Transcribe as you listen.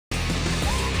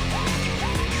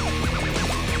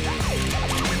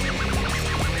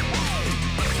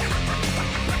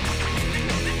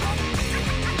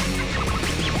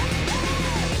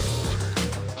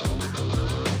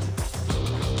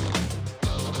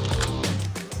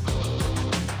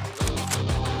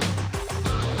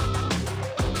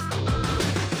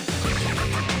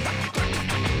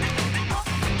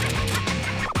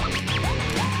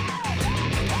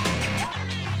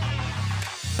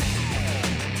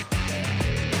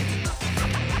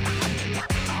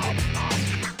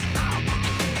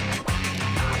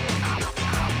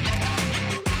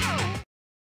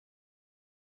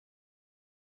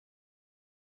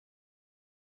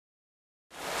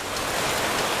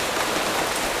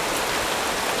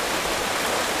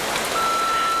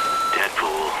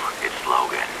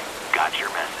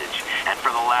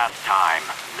time,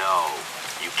 no.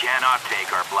 You cannot take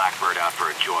our Blackbird out for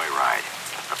a joyride.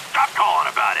 Stop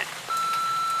calling about it!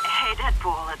 Hey,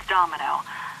 Deadpool, it's Domino.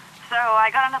 So, I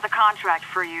got another contract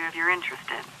for you if you're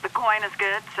interested. The coin is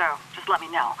good, so just let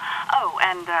me know. Oh,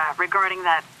 and regarding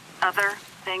that other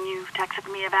thing you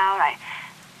texted me about, I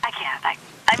can't. I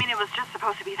mean, it was just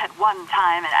supposed to be that one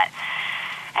time, and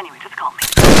anyway, just call me.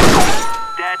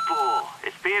 Deadpool,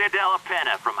 it's Peter Della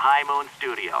Penna from High Moon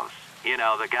Studios. You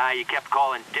know, the guy you kept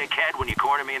calling dickhead when you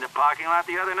cornered me in the parking lot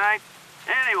the other night?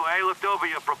 Anyway, looked over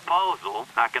your proposal.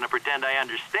 Not gonna pretend I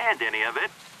understand any of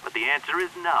it, but the answer is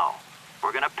no.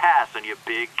 We're gonna pass on your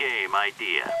big game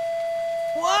idea.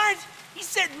 What? He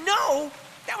said no?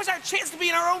 That was our chance to be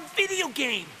in our own video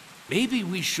game. Maybe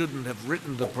we shouldn't have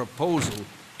written the proposal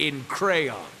in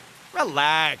crayon.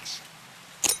 Relax.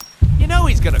 You know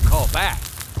he's gonna call back.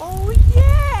 Oh,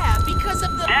 yeah, because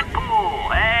of the...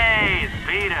 Deadpool! Hey, it's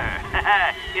Peter.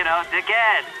 You know,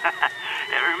 dickhead.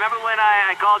 Remember when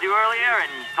I called you earlier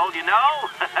and told you no?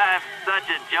 I'm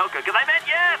such a joker, because I meant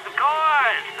yes, of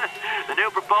course. The new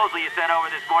proposal you sent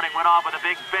over this morning went off with a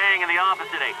big bang in the office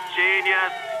today. Genius.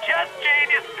 Just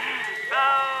genius. So,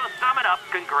 sum it up,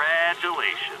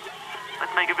 congratulations.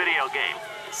 Let's make a video game.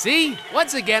 See?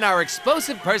 Once again, our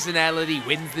explosive personality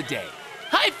wins the day.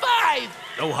 High five!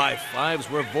 No high fives,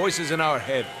 we're voices in our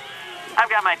head. I've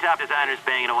got my top designers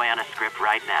banging away on a script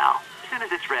right now. As soon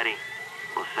as it's ready,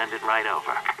 we'll send it right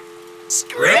over.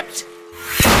 Script?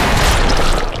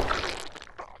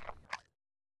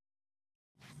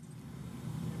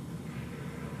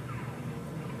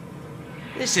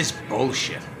 This is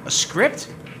bullshit. A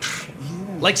script?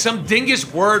 Like some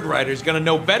dingus word writer's gonna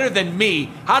know better than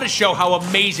me how to show how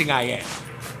amazing I am.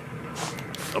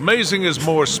 Amazing is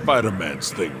more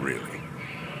Spider-Man's thing, really.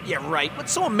 Yeah, right.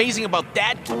 What's so amazing about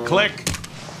that? Click.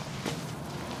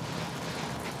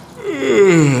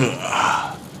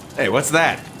 Hey, what's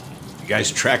that? You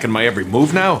guys tracking my every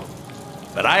move now?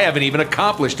 But I haven't even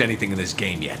accomplished anything in this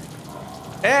game yet.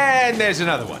 And there's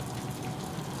another one.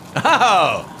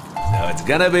 Oh, so it's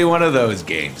gonna be one of those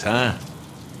games, huh?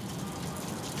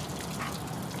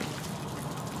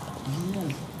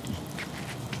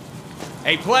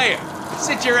 Hey, player,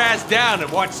 sit your ass down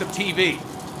and watch some TV.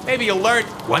 Maybe you'll learn.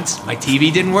 Once my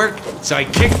TV didn't work, so I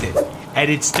kicked it, and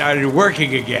it started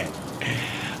working again.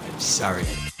 I'm sorry.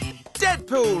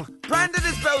 Deadpool, branded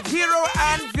as both hero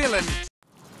and villain.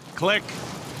 Click.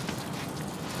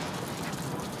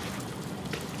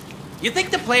 You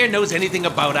think the player knows anything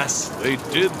about us? They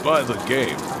did buy the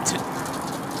game.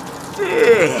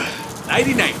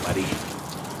 Nighty-night, buddy.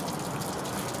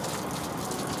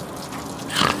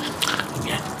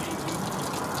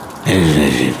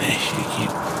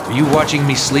 Are you watching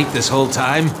me sleep this whole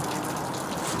time?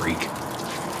 Freak.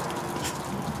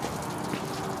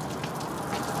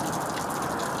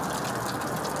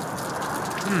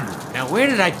 Now where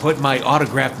did I put my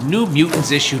autographed New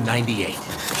Mutants issue 98?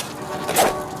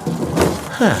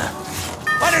 Huh.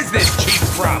 What is this cheap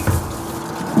from?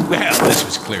 Well, this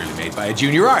was clearly made by a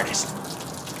junior artist.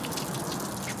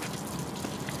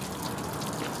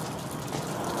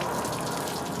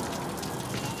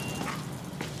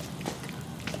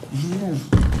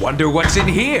 Wonder what's in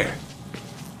here.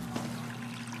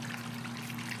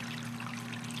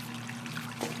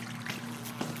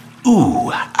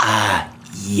 Ooh,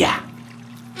 yeah.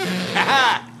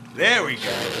 Haha, there we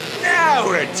go. Now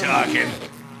we're talking.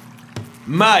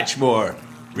 Much more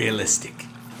realistic.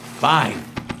 Fine,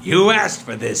 you asked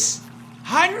for this.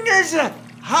 Hundreds of...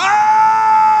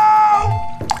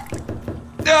 Oh!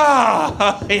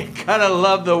 Oh, you gotta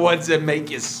love the ones that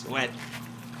make you sweat.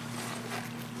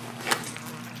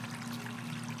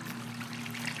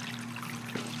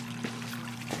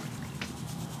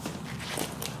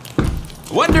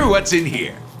 Wonder what's in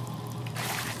here.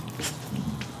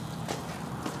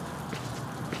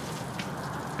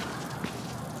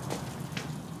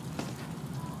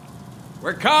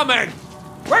 We're coming!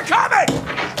 We're coming!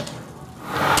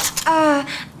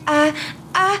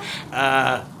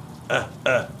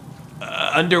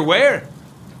 Underwear?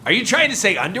 Are you trying to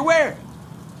say underwear?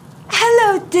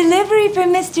 Hello, delivery for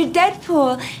Mr.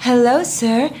 Deadpool. Hello,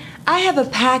 sir. I have a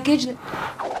package.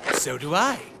 So do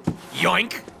I.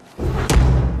 Yoink!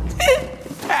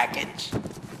 Package.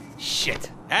 Shit,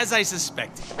 as I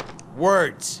suspected.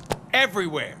 Words.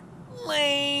 Everywhere.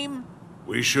 Lame.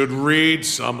 We should read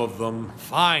some of them.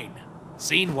 Fine.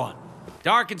 Scene 1.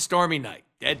 Dark and stormy night.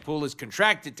 Deadpool is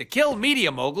contracted to kill media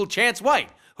mogul Chance White,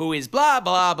 who is blah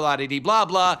blah blah dee blah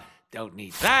blah. Don't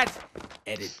need that.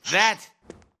 Edit that.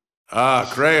 Ah,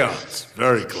 crayons.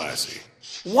 Very classy.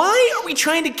 Why are we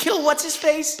trying to kill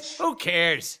what's-his-face? Who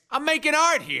cares? I'm making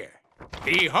art here.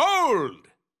 Behold!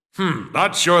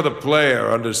 Not sure the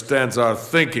player understands our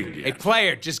thinking Hey, yet.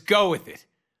 player, just go with it.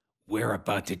 We're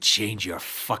about to change your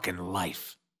fucking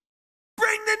life.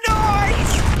 Bring the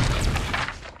noise!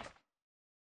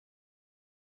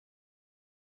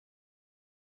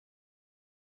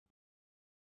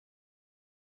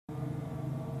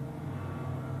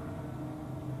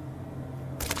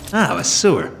 Ah, a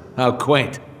sewer. How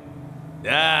quaint.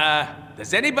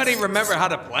 Does anybody remember how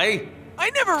to play? I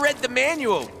never read the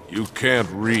manual. You can't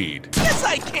read. Yes,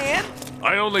 I can.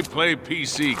 I only play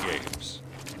PC games.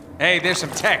 Hey, there's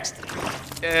some text.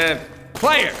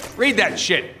 Player, read that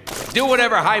shit. Do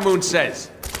whatever High Moon says.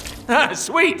 Ah,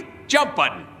 sweet. Jump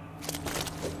button.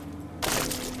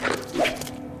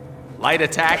 Light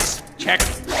attacks. Check.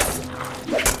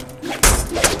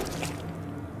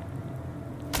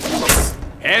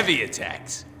 Heavy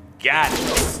attacks. Got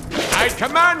it. I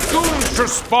command goons to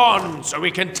spawn so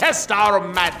we can test our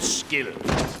match skill.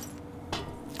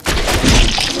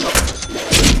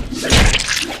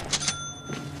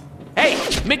 Hey,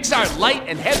 mix our light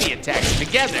and heavy attacks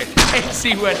together and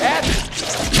see what happens.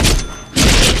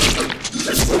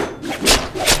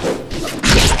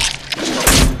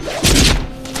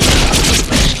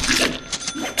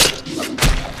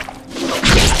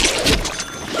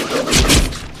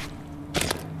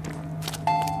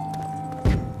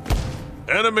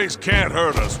 Enemies can't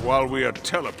hurt us while we are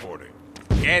teleporting.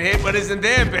 Can't hit what isn't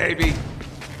there, baby.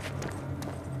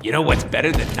 You know what's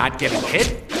better than not getting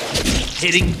hit?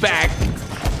 Hitting back.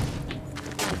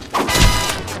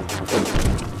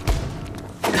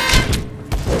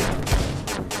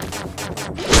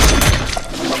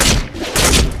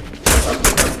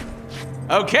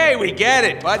 Okay, we get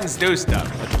it. Buttons do stuff.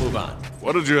 Let's move on.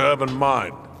 What did you have in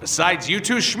mind? Besides you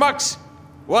two schmucks,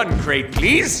 one crate,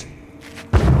 please.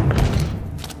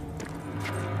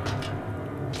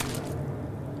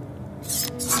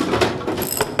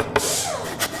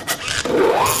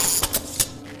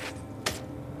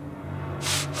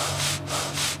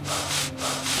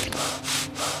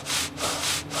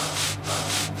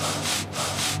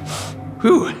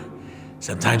 Whew.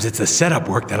 Sometimes it's the setup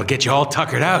work that'll get you all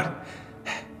tuckered out.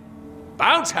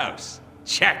 Bounce house.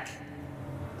 Check.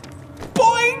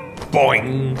 Boing!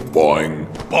 Boing!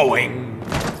 Boing! Boing!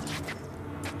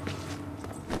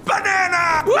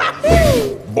 Banana!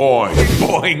 Wahoo! Boing,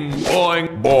 Boing!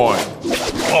 Boing!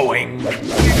 boing.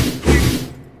 Boing!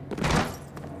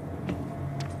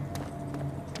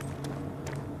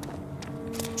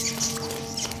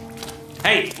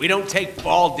 Hey, we don't take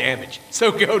fall damage,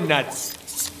 so go nuts.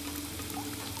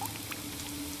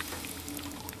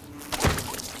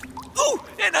 Ooh,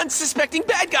 an unsuspecting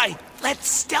bad guy. Let's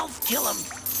stealth kill him.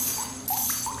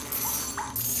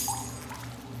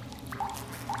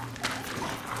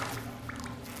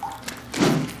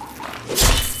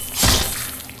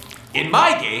 In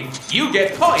my game, you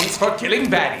get points for killing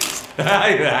baddies.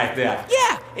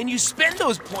 Yeah, and you spend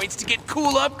those points to get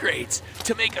cool upgrades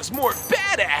to make us more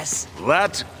badass.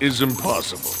 That is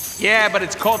impossible. Yeah, but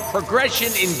it's called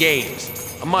progression in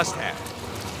games. A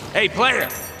must-have. Hey, player,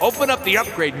 open up the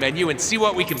upgrade menu and see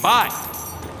what we can buy.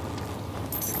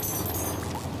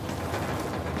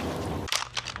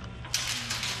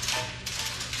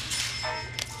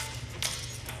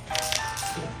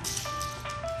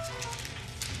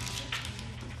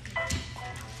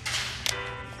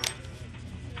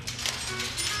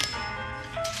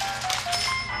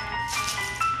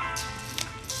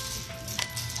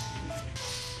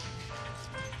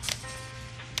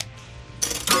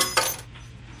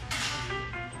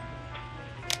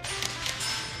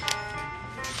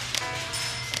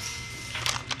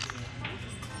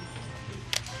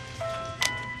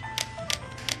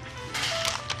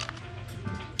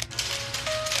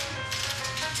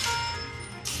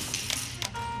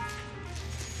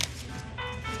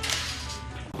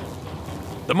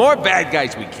 The more bad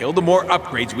guys we kill, the more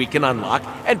upgrades we can unlock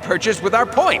and purchase with our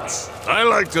points. I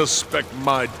like to spec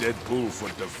my Deadpool for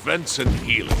defense and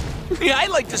healing. Yeah, I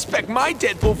like to spec my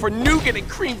Deadpool for nougat and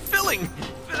cream filling,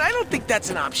 but I don't think that's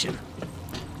an option.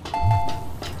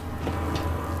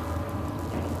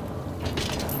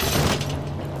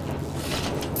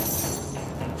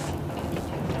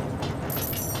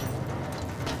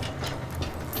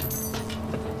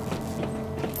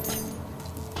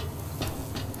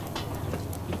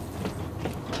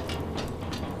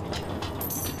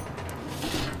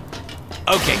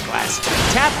 Okay, class.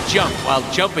 Tap jump while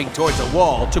jumping towards a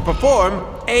wall to perform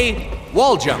a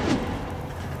wall jump.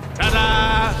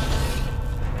 Ta-da!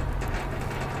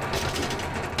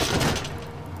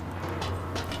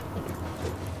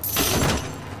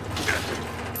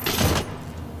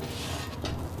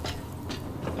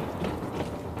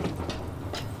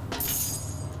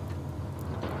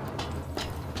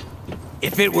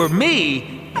 If it were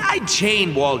me, I'd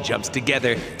chain wall jumps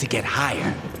together to get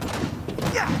higher.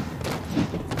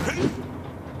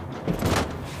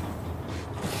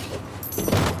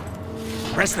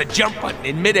 Press the jump button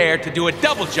in midair to do a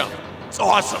double jump. It's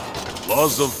awesome.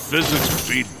 Laws of physics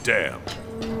be damned.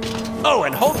 Oh,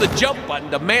 and hold the jump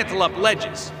button to mantle up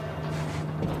ledges.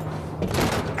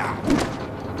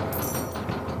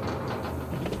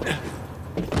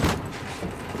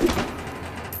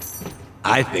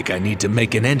 I think I need to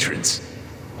make an entrance.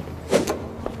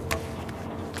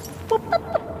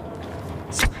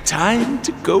 It's time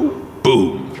to go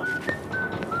boom.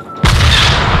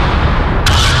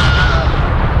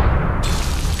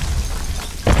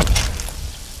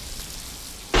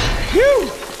 Phew!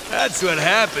 That's what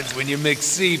happens when you mix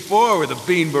C4 with a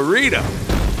bean burrito.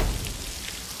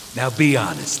 Now be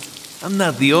honest, I'm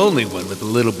not the only one with a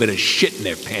little bit of shit in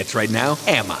their pants right now,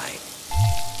 am I?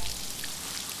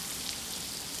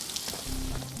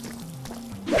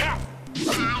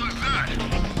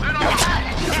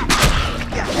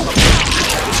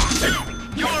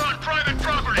 You're on private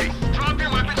property. Drop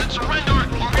your weapons and surrender,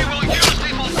 or we will use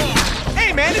lethal force.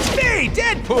 Hey man, it's me,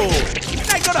 Deadpool!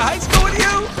 Didn't I go to high school with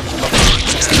you?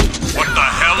 What the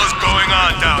hell is going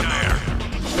on down there?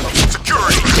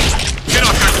 Security, get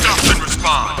off your stuff and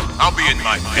respond. I'll be in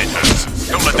my penthouse.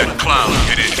 Don't let that clown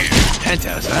get in here.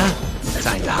 Penthouse, huh?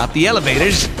 Time to hop the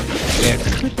elevators. Where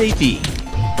could they be?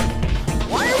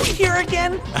 Why are we here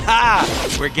again? Ha!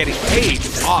 We're getting paid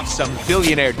off some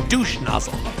billionaire douche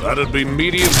nozzle. That'd be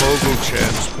media mogul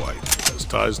Chan's wife. Has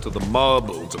ties to the mob,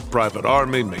 owns a private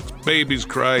army, makes babies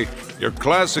cry. Your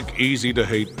classic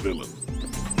easy-to-hate villain.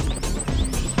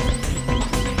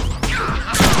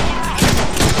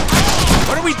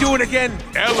 What are we doing again?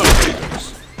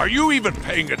 Elevators. Are you even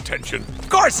paying attention? Of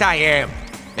course I am!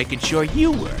 Making sure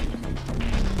you were.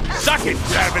 Suck it,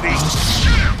 gravity!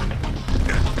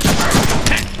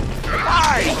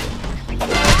 Why?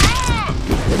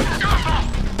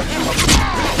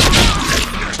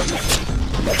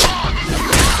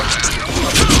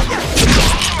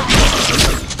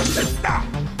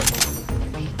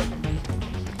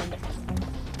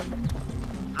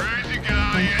 Crazy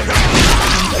guy.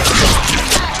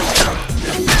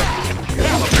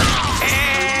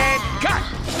 And cut!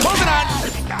 Moving on!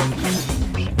 Where'd he go?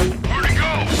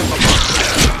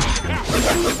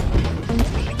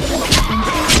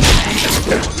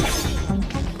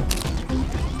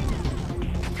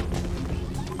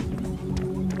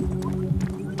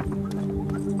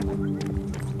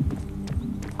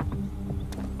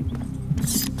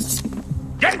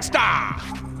 Gangsta!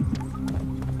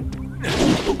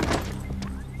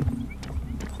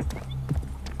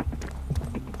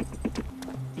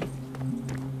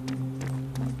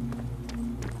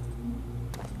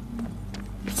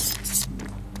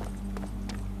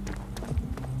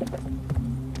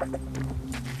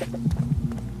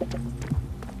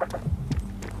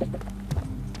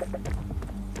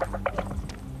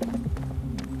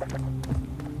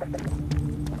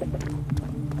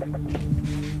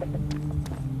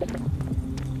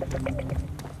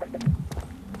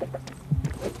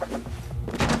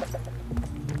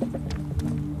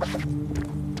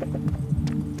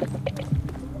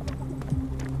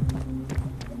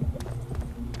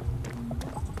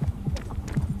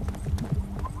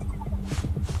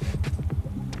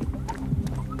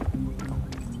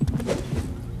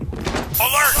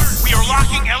 Alert! We are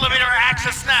locking elevator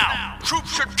access now.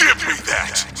 Troops should give me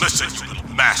that. Listen, you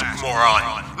little masked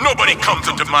moron. Nobody comes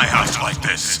into my house like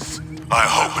this. I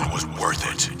hope it was worth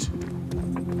it.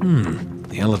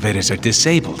 The elevators are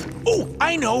disabled. Oh,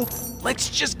 I know! Let's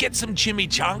just get some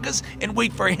chimichangas and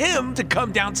wait for him to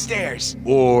come downstairs.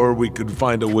 Or we could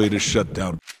find a way to shut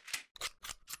down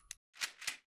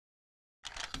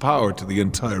power to the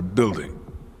entire building.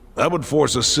 That would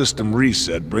force a system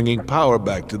reset, bringing power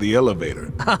back to the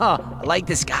elevator. I like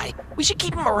this guy. We should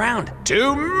keep him around.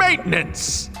 To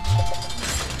maintenance!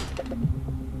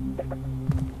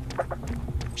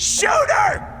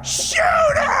 Shooter!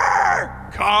 Shooter!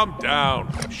 Calm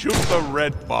down. Shoot the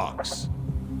red box.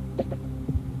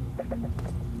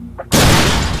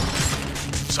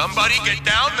 Somebody get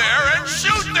down there and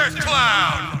shoot their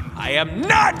clown! I am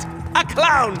not a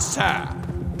clown, sir!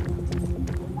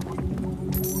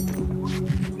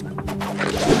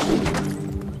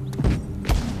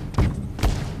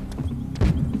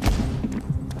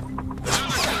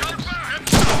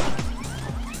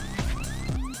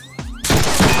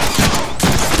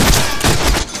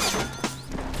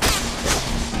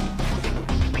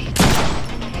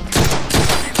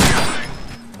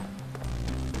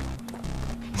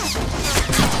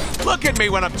 Look at me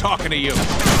when I'm talking to you.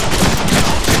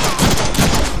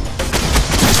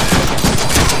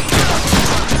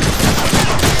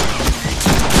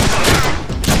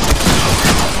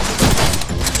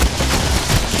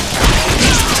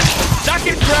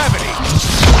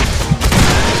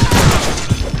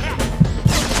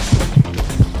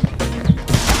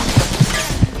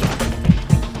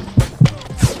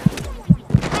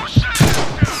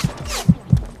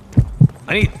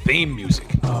 I need theme music.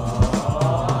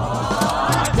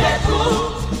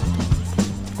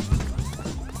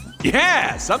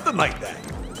 Yeah, something like that.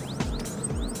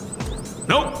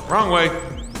 Nope, wrong way.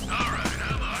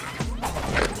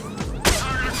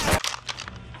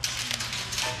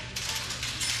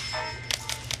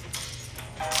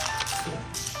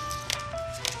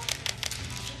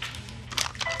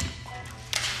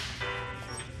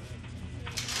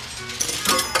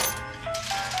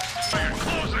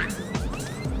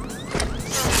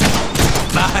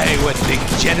 My, what big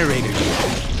generator you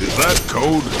have. Is that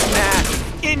code?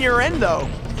 Nah, innuendo.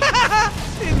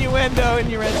 Innuendo.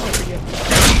 Forget.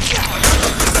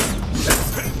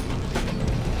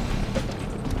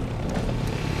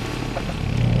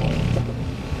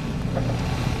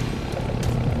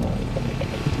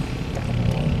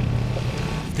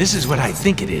 This is what I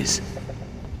think it is.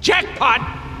 Jackpot!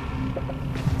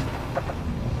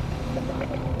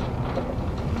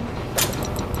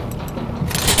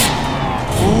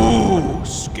 Ooh,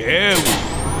 scary.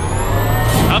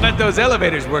 I'll bet those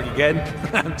elevators work again.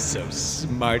 I'm so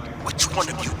smart. Which one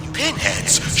of you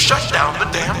pinheads shut down the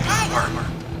damn power?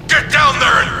 Get down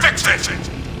there and fix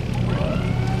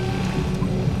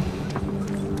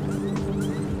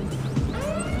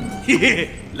it!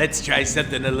 Let's try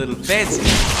something a little fancy. The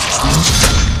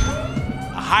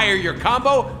higher your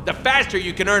combo, the faster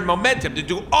you can earn momentum to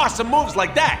do awesome moves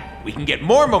like that. We can get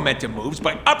more momentum moves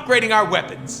by upgrading our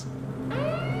weapons.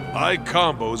 High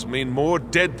combos mean more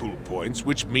Deadpool points,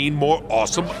 which mean more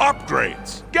awesome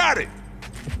upgrades. Got it!